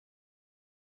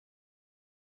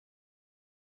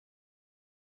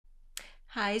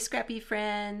Hi Scrappy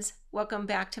friends, welcome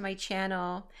back to my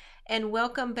channel and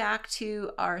welcome back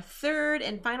to our third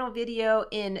and final video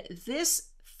in this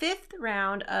fifth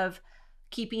round of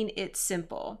keeping it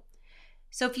simple.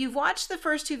 So if you've watched the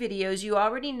first two videos, you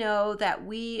already know that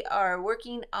we are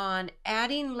working on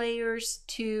adding layers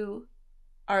to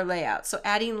our layout. So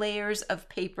adding layers of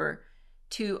paper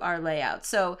to our layout.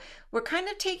 So we're kind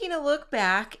of taking a look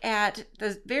back at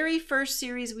the very first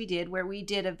series we did where we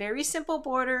did a very simple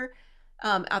border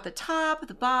at the top,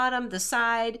 the bottom, the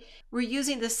side. We're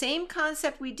using the same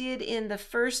concept we did in the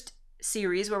first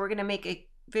series where we're going to make a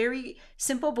very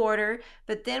simple border,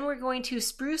 but then we're going to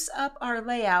spruce up our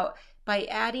layout by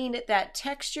adding that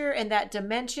texture and that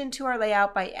dimension to our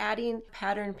layout by adding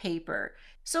pattern paper.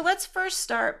 So let's first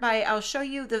start by, I'll show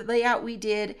you the layout we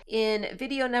did in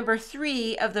video number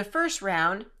 3 of the first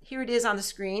round. Here it is on the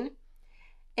screen.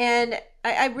 And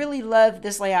I really love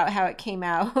this layout, how it came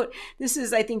out. This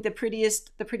is, I think, the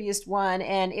prettiest one,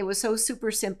 and it was so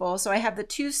super simple. So I have the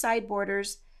two side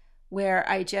borders where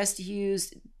I just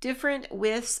used different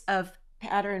widths of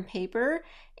pattern paper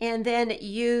and then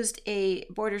used a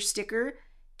border sticker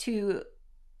to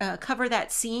cover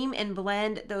that seam and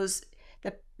blend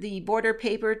the border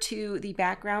paper to the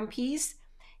background piece.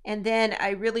 And then I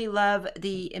really love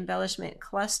the embellishment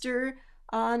cluster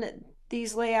on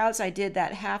these layouts. I did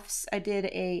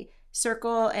a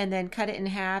circle and then cut it in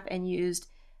half and used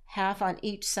half on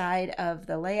each side of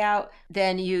the layout,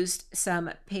 then used some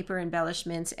paper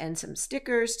embellishments and some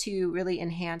stickers to really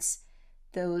enhance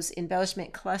those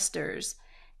embellishment clusters.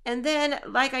 And then,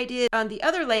 like I did on the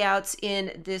other layouts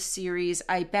in this series,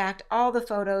 I backed all the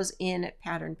photos in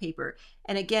pattern paper.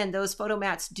 And again, those photo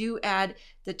mats do add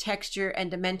the texture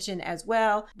and dimension as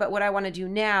well. But what I want to do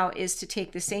now is to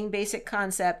take the same basic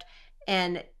concept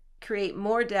and create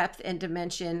more depth and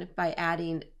dimension by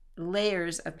adding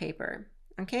layers of paper.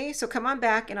 Okay, so come on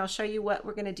back and I'll show you what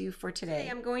we're going to do for today.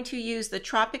 I'm going to use the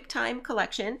Tropic Time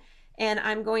collection, and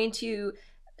I'm going to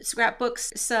scrapbook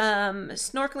some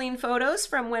snorkeling photos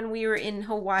from when we were in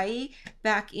Hawaii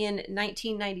back in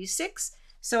 1996.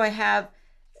 So I have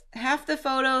half the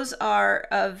photos are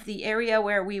of the area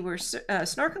where we were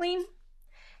snorkeling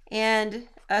and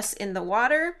us in the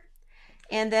water.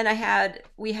 And then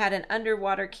we had an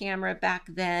underwater camera back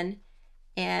then,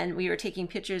 and we were taking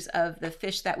pictures of the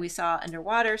fish that we saw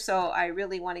underwater. So I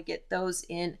really want to get those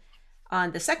in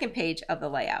on the second page of the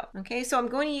layout. Okay, so I'm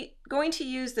going to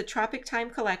use the Tropic Time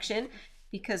collection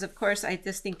because, of course, I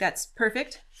just think that's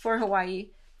perfect for Hawaii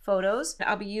photos.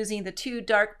 I'll be using the two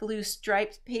dark blue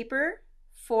striped paper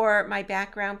for my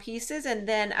background pieces, and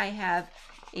then I have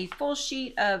a full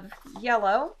sheet of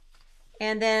yellow.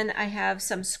 And then I have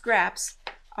some scraps,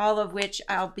 all of which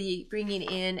I'll be bringing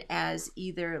in as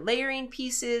either layering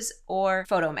pieces or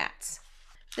photo mats.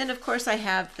 Then of course I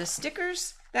have the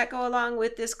stickers that go along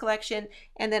with this collection.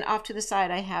 And then off to the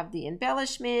side I have the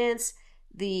embellishments,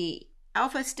 the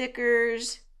alpha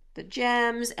stickers, the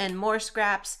gems, and more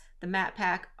scraps, the mat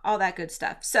pack, all that good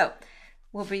stuff. So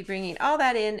we'll be bringing all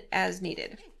that in as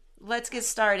needed. Let's get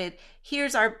started.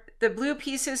 Here's the blue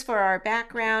pieces for our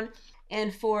background.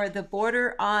 And for the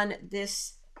border on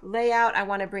this layout, I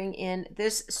want to bring in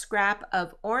this scrap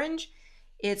of orange.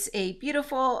 It's a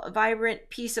beautiful, vibrant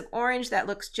piece of orange that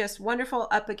looks just wonderful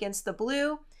up against the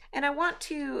blue. And I want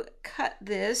to cut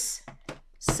this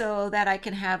so that I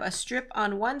can have a strip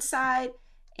on one side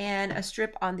and a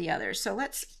strip on the other. So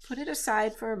let's put it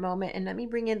aside for a moment and let me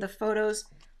bring in the photos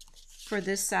for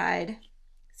this side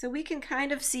so we can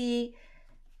kind of see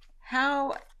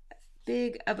how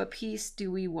big of a piece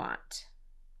do we want.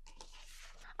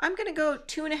 I'm going to go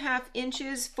 2.5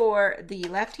 inches for the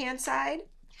left-hand side,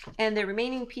 and the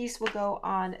remaining piece will go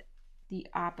on the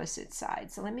opposite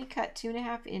side. So let me cut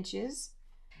 2.5 inches.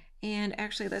 And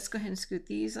actually, let's go ahead and scoot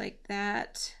these like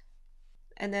that.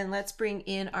 And then let's bring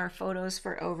in our photos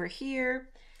for over here.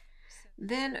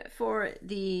 Then for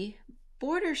the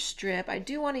border strip, I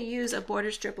do want to use a border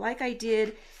strip like I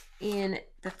did in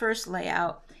the first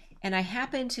layout. And I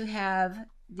happen to have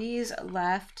these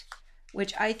left,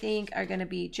 which I think are going to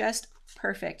be just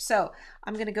perfect. So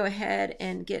I'm going to go ahead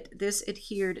and get this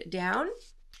adhered down.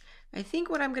 I think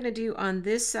what I'm going to do on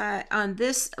this side, on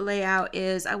this layout,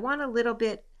 is I want a little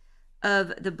bit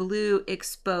of the blue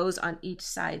exposed on each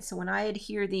side. So when I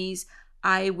adhere these,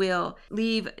 I will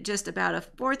leave just about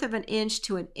 1/4 of an inch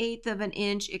to 1/8 of an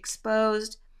inch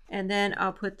exposed. And then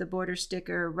I'll put the border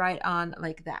sticker right on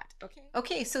like that.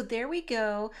 Okay, so there we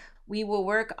go. We will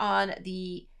work on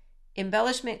the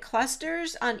embellishment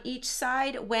clusters on each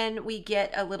side when we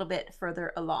get a little bit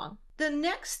further along. The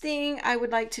next thing I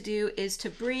would like to do is to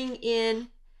bring in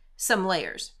some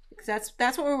layers. That's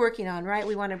what we're working on, right?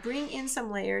 We want to bring in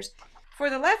some layers. For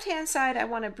the left-hand side, I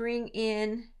want to bring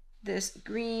in this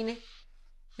green.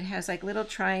 It has like little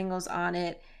triangles on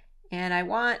it, and I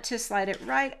want to slide it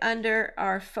right under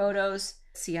our photos.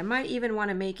 See, I might even want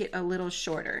to make it a little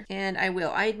shorter, and I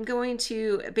will. I'm going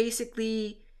to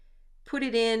basically put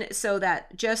it in so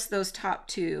that just those top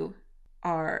two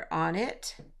are on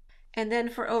it. And then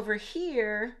for over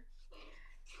here,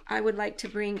 I would like to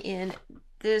bring in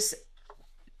this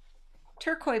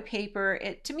turquoise paper.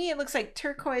 To me, it looks like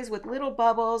turquoise with little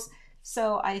bubbles.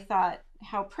 So I thought,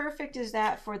 how perfect is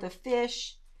that for the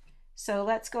fish? So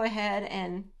let's go ahead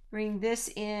and bring this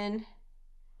in.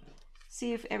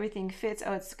 See if everything fits.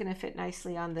 Oh, it's going to fit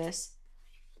nicely on this.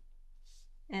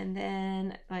 And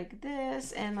then like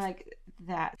this and like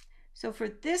that. So for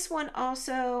this one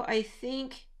also, I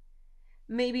think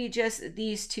maybe just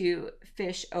these two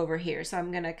fish over here. So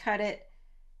I'm going to cut it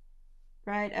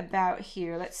right about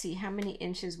here. Let's see, how many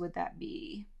inches would that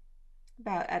be?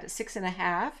 About at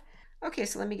 6.5. Okay,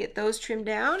 so let me get those trimmed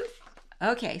down.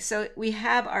 Okay, so we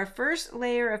have our first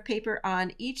layer of paper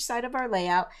on each side of our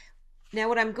layout. Now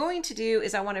what I'm going to do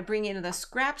is I want to bring in the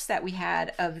scraps that we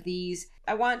had of these.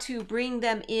 I want to bring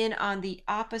them in on the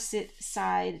opposite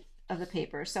side of the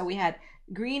paper. So we had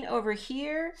green over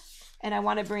here, and I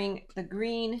want to bring the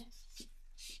green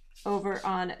over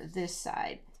on this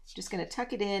side. Just going to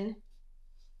tuck it in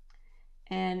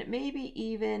and maybe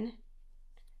even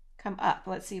come up.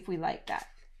 Let's see if we like that.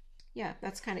 Yeah,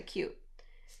 that's kind of cute.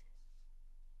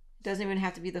 Doesn't even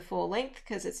have to be the full length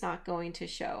because it's not going to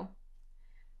show.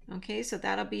 Okay, so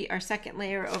that'll be our second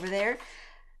layer over there.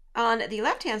 On the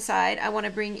left-hand side, I want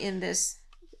to bring in this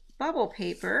bubble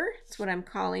paper. That's what I'm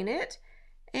calling it.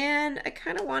 And I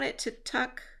kind of want it to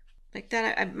tuck like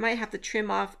that. I might have to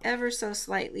trim off ever so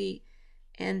slightly.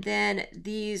 And then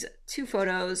these two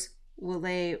photos will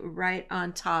lay right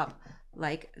on top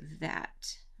like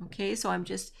that. Okay, so I'm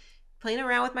just playing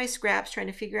around with my scraps, trying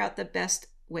to figure out the best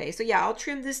way. So yeah, I'll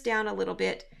trim this down a little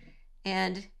bit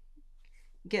and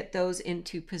get those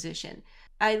into position.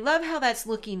 I love how that's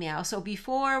looking now. So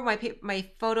before my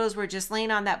photos were just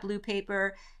laying on that blue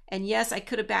paper, and yes, I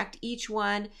could have backed each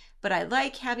one, but I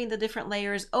like having the different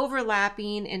layers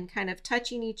overlapping and kind of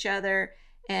touching each other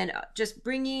and just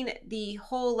bringing the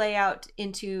whole layout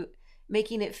into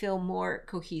making it feel more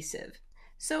cohesive.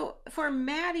 So for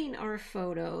matting our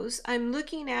photos, I'm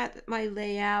looking at my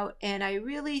layout and I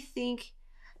really think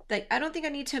like, I don't think I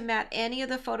need to mat any of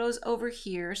the photos over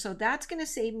here, so that's going to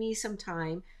save me some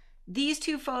time. These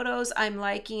two photos I'm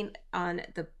liking on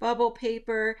the bubble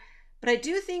paper, but I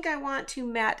do think I want to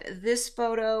mat this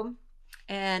photo,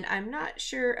 and I'm not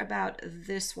sure about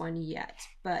this one yet,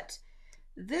 but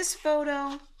this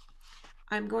photo,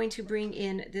 I'm going to bring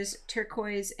in this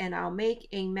turquoise and I'll make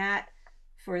a mat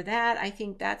for that. I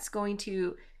think that's going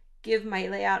to give my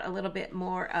layout a little bit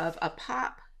more of a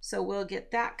pop, so we'll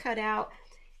get that cut out.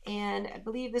 And I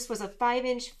believe this was a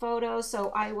 5-inch photo,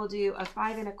 so I will do a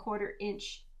 5¼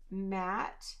 inch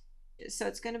mat. So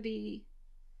it's going to be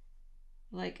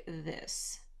like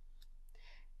this.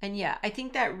 And yeah, I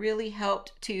think that really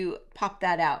helped to pop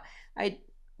that out. I'm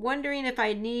wondering if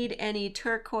I need any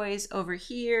turquoise over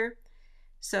here.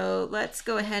 So let's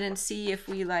go ahead and see if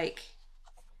we like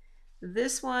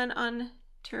this one on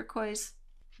turquoise.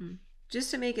 Just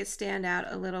to make it stand out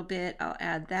a little bit, I'll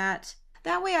add that.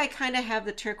 That way I kind of have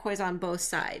the turquoise on both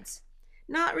sides.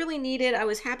 Not really needed. I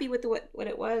was happy with what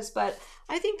it was, but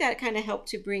I think that kind of helped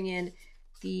to bring it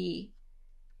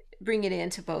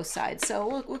into both sides.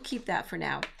 So we'll keep that for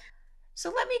now.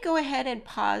 So let me go ahead and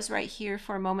pause right here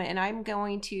for a moment, and I'm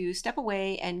going to step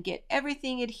away and get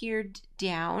everything adhered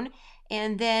down,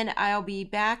 and then I'll be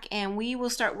back and we will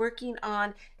start working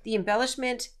on the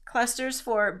embellishment clusters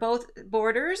for both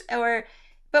borders,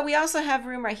 but we also have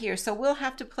room right here, so we'll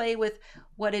have to play with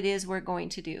what it is we're going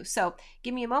to do. So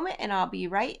give me a moment and I'll be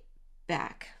right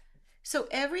back. So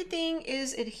everything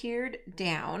is adhered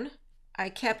down. I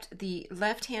kept the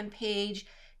left-hand page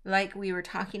like we were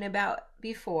talking about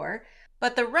before,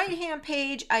 but the right-hand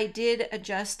page I did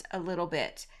adjust a little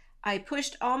bit. I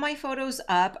pushed all my photos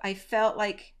up. I felt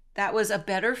like that was a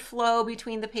better flow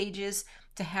between the pages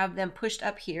to have them pushed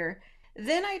up here.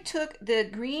 Then I took the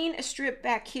green strip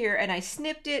back here and I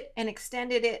snipped it and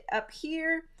extended it up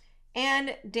here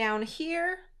and down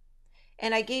here,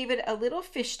 and I gave it a little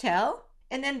fishtail.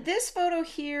 And then this photo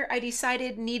here I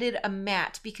decided needed a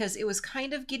mat because it was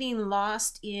kind of getting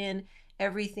lost in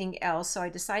everything else, so I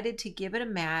decided to give it a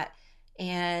mat,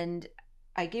 and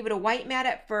I gave it a white mat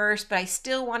at first, but I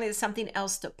still wanted something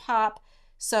else to pop,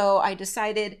 so I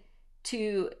decided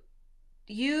to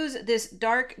use this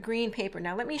dark green paper.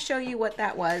 Now let me show you what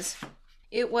that was.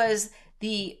 It was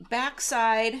the back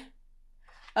side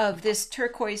of this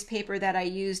turquoise paper that I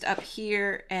used up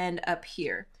here and up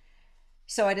here.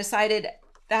 So I decided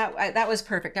that was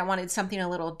perfect. I wanted something a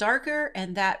little darker,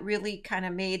 and that really kind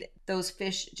of made those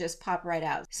fish just pop right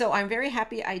out. So I'm very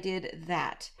happy I did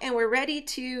that. And we're ready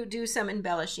to do some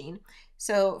embellishing.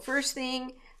 So first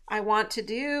thing I want to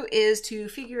do is to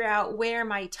figure out where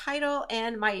my title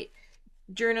and my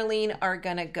journaling are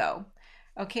gonna go.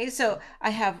 Okay, so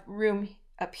I have room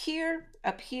up here,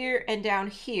 and down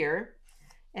here,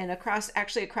 and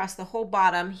actually across the whole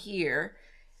bottom here.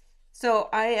 So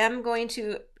I am going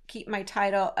to keep my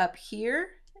title up here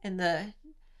in the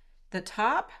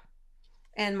top,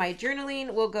 and my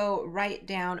journaling will go right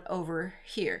down over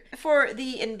here. For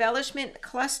the embellishment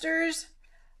clusters,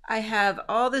 I have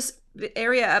all this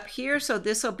area up here, so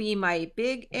this will be my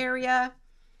big area,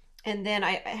 and then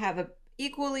I have a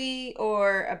equally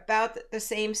or about the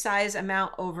same size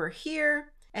amount over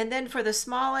here. And then for the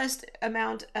smallest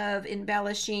amount of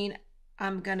embellishing,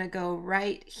 I'm gonna go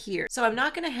right here. So I'm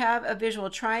not gonna have a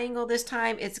visual triangle this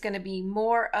time. It's gonna be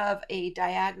more of a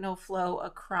diagonal flow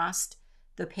across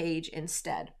the page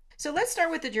instead. So let's start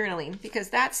with the journaling, because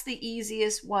that's the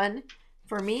easiest one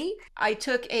for me. I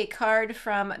took a card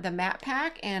from the Map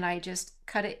Pack and I just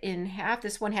cut it in half.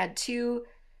 This one had two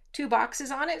boxes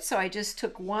on it, so I just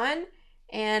took one,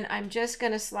 and I'm just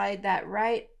gonna slide that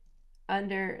right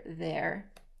under there.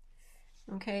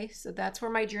 Okay, so that's where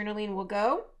my journaling will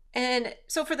go. And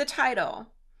so for the title,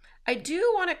 I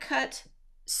do want to cut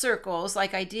circles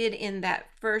like I did in that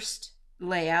first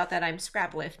layout that I'm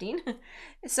scrap lifting.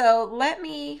 So let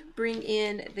me bring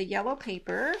in the yellow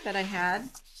paper that I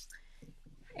had,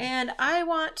 and I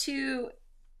want to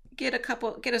get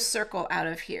a circle out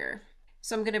of here.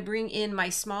 So I'm going to bring in my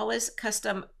smallest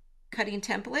custom cutting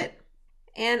template,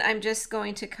 and I'm just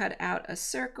going to cut out a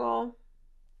circle.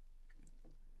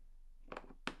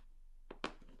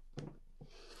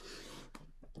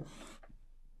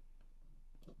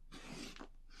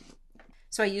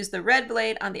 So I use the red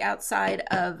blade on the outside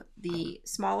of the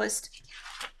smallest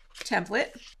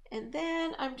template, and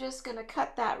then I'm just going to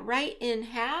cut that right in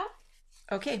half.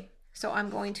 Okay, so I'm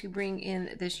going to bring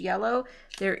in this yellow.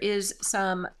 There is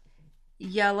some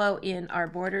yellow in our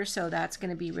border, so that's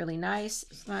going to be really nice.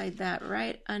 Slide that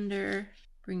right under,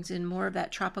 brings in more of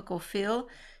that tropical feel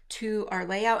to our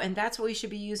layout, and that's what we should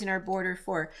be using our border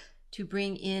for, to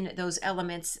bring in those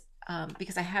elements,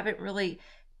 because I haven't really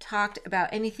talked about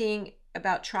anything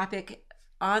about Tropic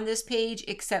on this page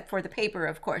except for the paper,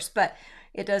 of course, but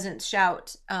it doesn't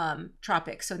shout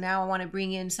Tropic. So now I want to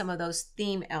bring in some of those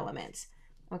theme elements.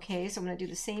 Okay, so I'm going to do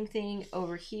the same thing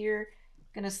over here.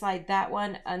 I'm going to slide that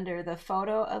one under the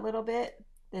photo a little bit,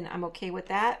 then I'm okay with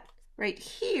that. Right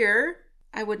here,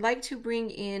 I would like to bring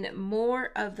in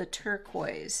more of the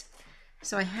turquoise.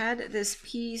 So I had this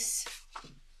piece,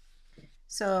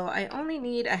 so I only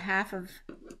need a half of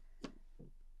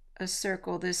a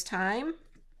circle this time.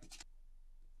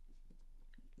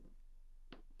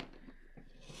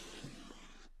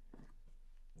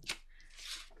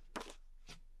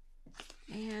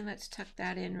 And let's tuck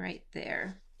that in right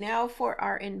there. Now for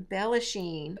our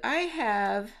embellishing. I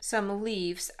have some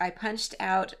leaves I punched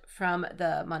out from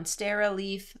the Monstera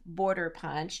leaf border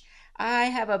punch. I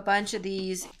have a bunch of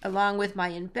these along with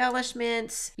my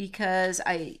embellishments because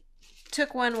I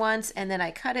took one once and then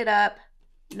I cut it up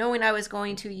knowing I was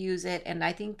going to use it, and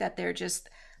I think that they're just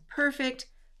perfect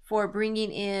for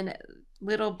bringing in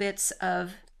little bits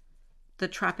of the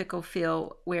tropical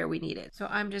feel where we need it. So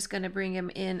I'm just going to bring them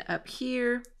in up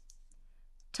here,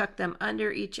 tuck them under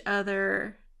each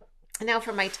other. And now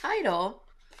for my title,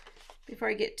 before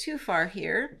I get too far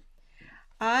here,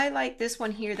 I like this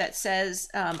one here that says,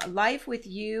 life with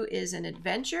you is an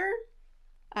adventure.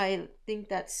 I think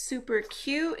that's super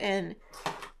cute, and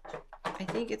I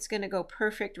think it's going to go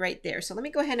perfect right there. So let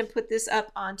me go ahead and put this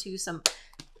up onto some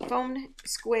foam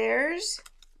squares.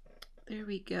 There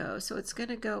we go. So it's going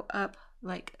to go up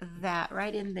like that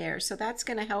right in there. So that's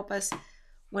going to help us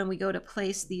when we go to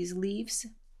place these leaves.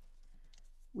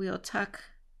 We'll tuck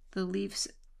the leaves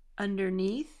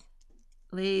underneath,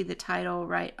 lay the title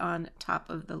right on top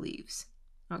of the leaves.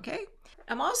 Okay.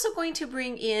 I'm also going to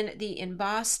bring in the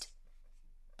embossed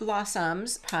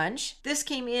blossoms punch. This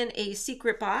came in a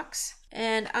secret box,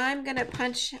 and I'm going to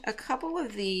punch a couple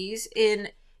of these in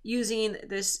using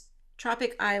this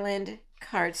Tropic Island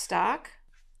cardstock.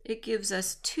 It gives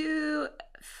us 2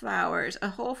 flowers, a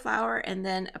whole flower and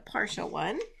then a partial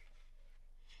one.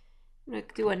 I'm going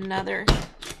to do another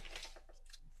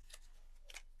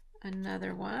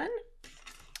one.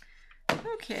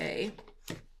 Okay.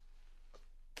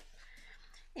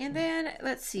 And then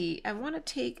let's see, I want to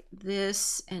take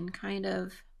this and kind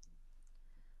of,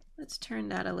 let's turn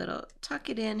that a little, tuck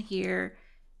it in here,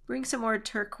 bring some more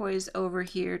turquoise over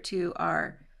here to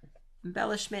our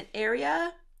embellishment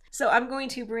area. So I'm going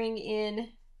to bring in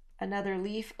another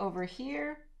leaf over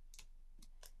here,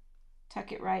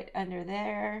 tuck it right under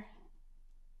there,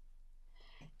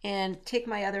 and take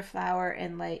my other flower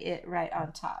and lay it right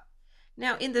on top.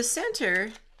 Now in the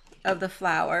center of the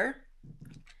flower,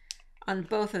 on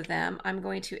both of them, I'm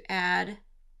going to add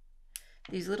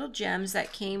these little gems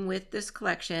that came with this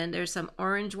collection. There's some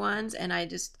orange ones, and I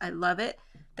love it.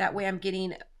 That way I'm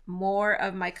getting more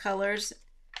of my colors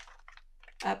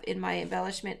up in my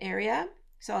embellishment area.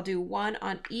 So I'll do one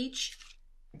on each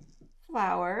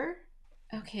flower.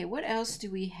 Okay, what else do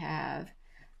we have?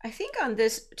 I think on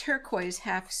this turquoise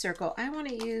half circle, I want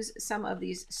to use some of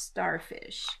these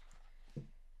starfish.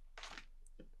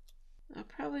 I'll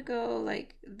probably go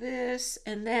like this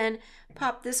and then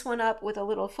pop this one up with a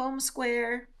little foam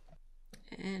square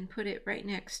and put it right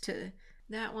next to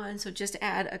that one. So just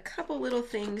add a couple little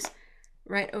things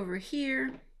right over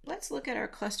here. Let's look at our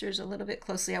clusters a little bit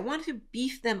closely. I want to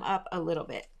beef them up a little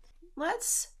bit.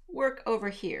 Let's work over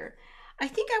here. I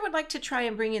think I would like to try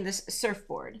and bring in this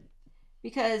surfboard,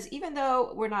 because even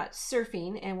though we're not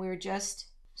surfing and we're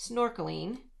just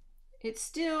snorkeling, it's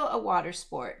still a water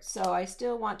sport, so I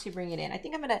still want to bring it in. I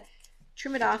think I'm going to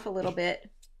trim it off a little bit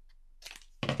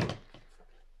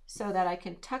so that I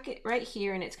can tuck it right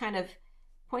here, and it's kind of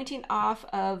pointing off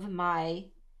of my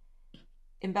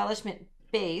embellishment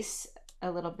base a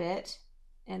little bit,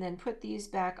 and then put these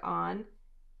back on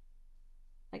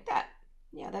like that.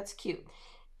 Yeah, that's cute.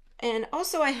 And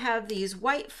also I have these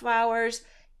white flowers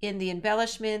in the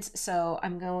embellishments, so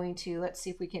I'm going to, let's see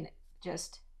if we can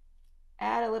just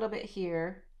add a little bit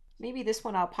here. Maybe this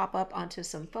one I'll pop up onto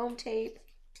some foam tape.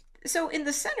 So in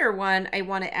the center one, I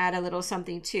want to add a little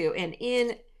something too. And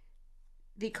in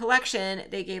the collection,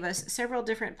 they gave us several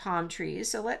different palm trees.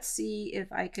 So let's see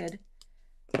if I could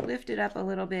lift it up a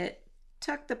little bit,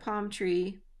 tuck the palm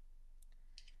tree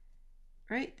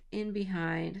right in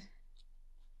behind.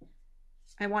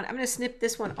 I'm going to snip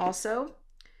this one also,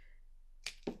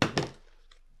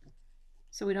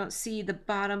 so we don't see the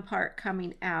bottom part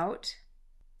coming out.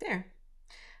 There.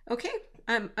 Okay,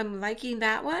 I'm liking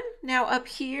that one. Now up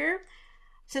here,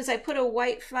 since I put a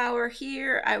white flower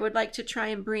here, I would like to try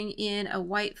and bring in a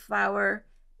white flower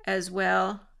as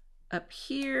well up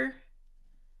here.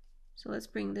 So let's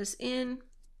bring this in,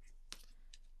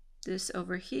 this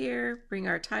over here, bring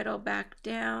our title back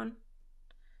down.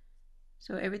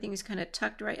 So everything is kind of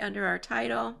tucked right under our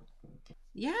title.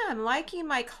 Yeah, I'm liking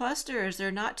my clusters.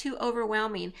 They're not too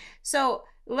overwhelming. So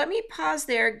let me pause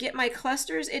there, get my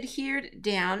clusters adhered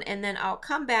down, and then I'll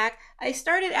come back. I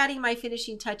started adding my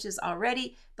finishing touches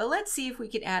already, but let's see if we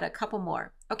could add a couple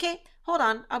more. Okay, hold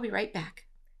on, I'll be right back.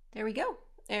 There we go.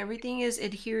 Everything is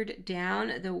adhered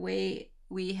down the way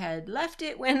we had left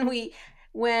it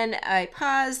when I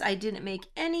paused. I didn't make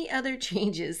any other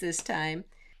changes this time.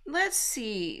 Let's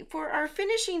see, for our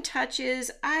finishing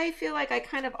touches, I feel like I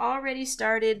kind of already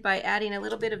started by adding a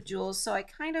little bit of jewels, so I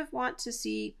kind of want to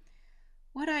see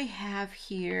what I have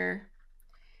here.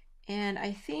 And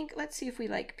I think, let's see if we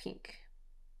like pink.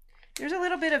 There's a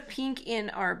little bit of pink in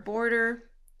our border,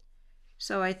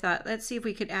 so I thought, let's see if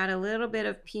we could add a little bit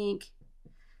of pink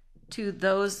to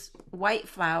those white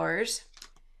flowers.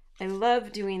 I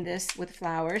love doing this with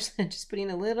flowers, just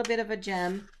putting a little bit of a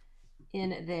gem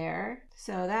in there.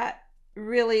 So that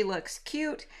really looks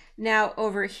cute. Now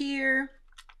over here,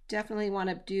 definitely want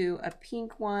to do a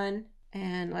pink one.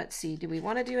 And let's see, do we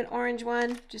want to do an orange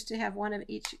one just to have one of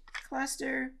each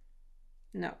cluster?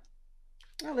 No.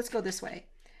 Oh, let's go this way.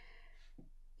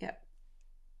 Yep.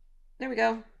 There we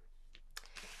go.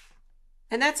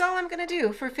 And that's all I'm going to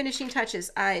do for finishing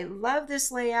touches. I love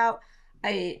this layout.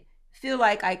 I feel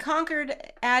like I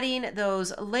conquered adding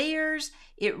those layers.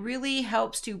 It really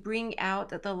helps to bring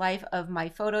out the life of my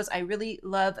photos. I really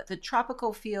love the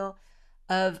tropical feel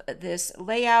of this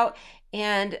layout,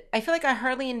 and I feel like I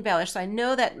hardly embellished. So I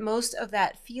know that most of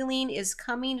that feeling is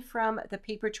coming from the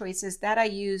paper choices that I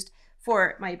used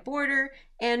for my border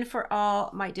and for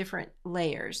all my different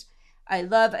layers. I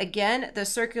love, again, the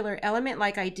circular element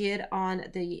like I did on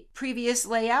the previous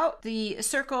layout. The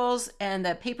circles and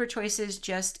the paper choices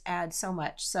just add so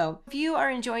much. So if you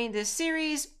are enjoying this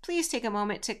series, please take a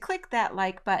moment to click that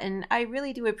like button. I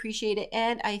really do appreciate it,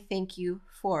 and I thank you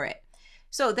for it.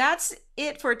 So that's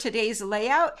it for today's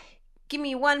layout. Give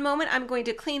me one moment. I'm going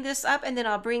to clean this up, and then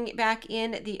I'll bring back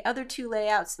in the other two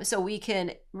layouts so we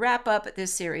can wrap up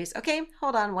this series. Okay,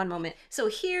 hold on one moment. So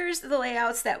here's the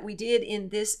layouts that we did in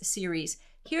this series.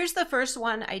 here's the first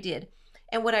one I did.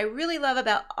 And what I really love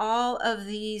about all of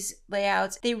these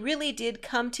layouts, they really did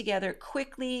come together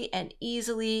quickly and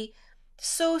easily.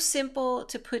 So simple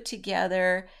to put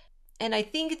together. And I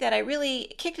think that I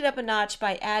really kicked it up a notch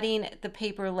by adding the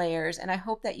paper layers, and I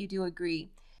hope that you do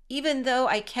agree. Even though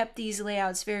I kept these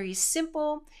layouts very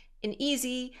simple and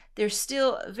easy, they're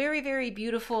still very, very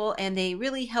beautiful, and they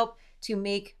really help to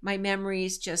make my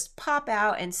memories just pop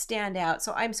out and stand out.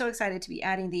 So I'm so excited to be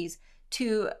adding these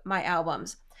to my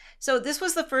albums. So this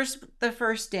was the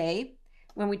first day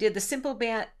when we did the simple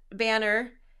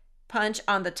banner punch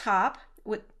on the top,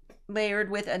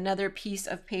 layered with another piece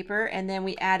of paper, and then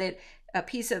we added a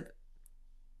piece of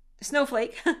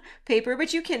snowflake paper,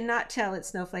 but you cannot tell it's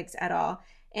snowflakes at all,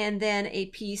 and then a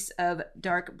piece of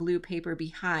dark blue paper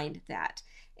behind that.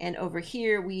 And over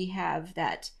here we have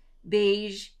that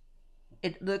beige,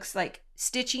 it looks like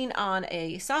stitching on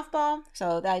a softball,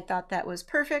 so I thought that was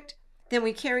perfect. Then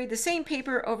we carried the same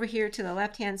paper over here to the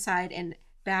left-hand side and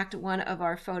backed one of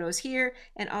our photos here,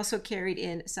 and also carried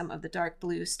in some of the dark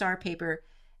blue star paper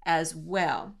as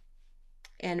well.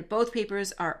 And both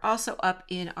papers are also up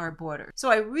in our border.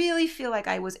 So I really feel like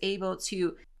I was able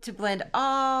to blend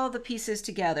all the pieces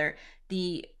together,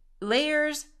 the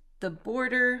layers, the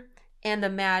border, and the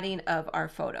matting of our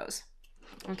photos.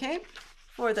 Okay,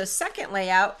 for the second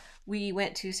layout, we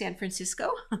went to San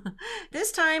Francisco.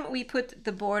 This time we put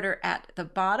the border at the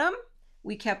bottom.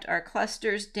 We kept our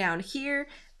clusters down here,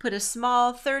 put a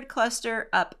small third cluster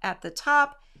up at the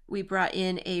top. We brought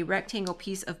in a rectangle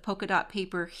piece of polka dot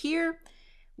paper here.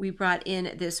 We brought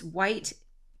in this white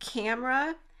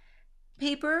camera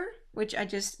paper, which I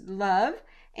just love.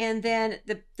 And then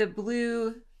the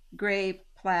blue gray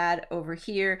plaid over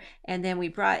here. And then we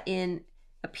brought in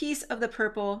a piece of the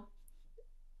purple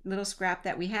little scrap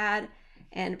that we had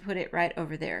and put it right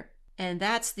over there. And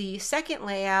that's the second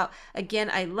layout.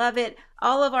 Again, I love it.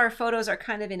 All of our photos are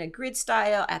kind of in a grid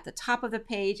style at the top of the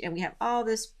page, and we have all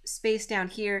this space down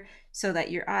here so that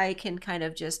your eye can kind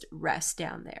of just rest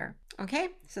down there. Okay,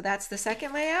 so that's the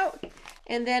second layout.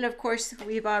 And then of course,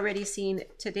 we've already seen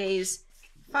today's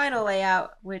final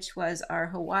layout, which was our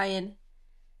Hawaiian,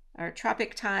 our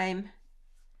tropic time,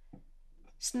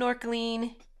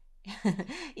 snorkeling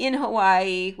in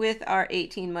Hawaii with our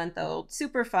 18-month-old.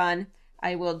 Super fun.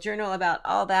 I will journal about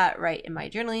all that right in my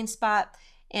journaling spot.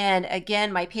 And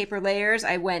again, my paper layers,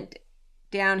 I went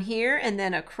down here and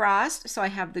then across. So I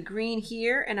have the green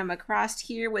here, and I'm across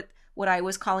here with what I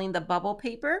was calling the bubble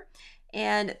paper,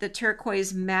 and the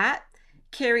turquoise matte.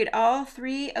 Carried all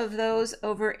three of those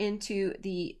over into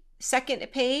the second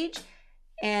page,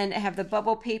 and I have the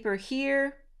bubble paper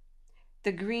here,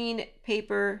 the green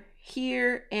paper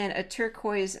here, and a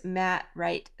turquoise matte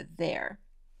right there.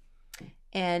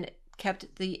 And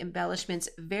kept the embellishments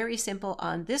very simple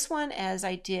on this one as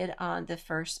I did on the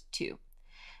first two.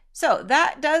 So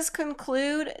that does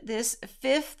conclude this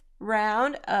fifth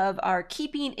round of our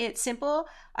Keeping It Simple.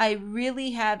 I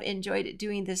really have enjoyed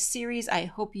doing this series. I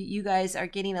hope you guys are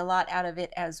getting a lot out of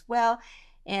it as well.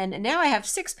 And now I have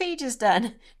 6 pages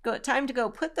done. Time to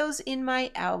go put those in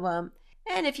my album.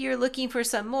 And if you're looking for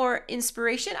some more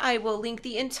inspiration, I will link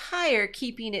the entire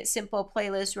Keeping It Simple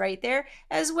playlist right there,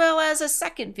 as well as a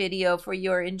second video for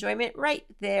your enjoyment right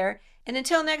there. And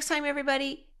until next time,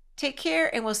 everybody, take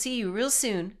care, and we'll see you real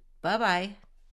soon. Bye-bye.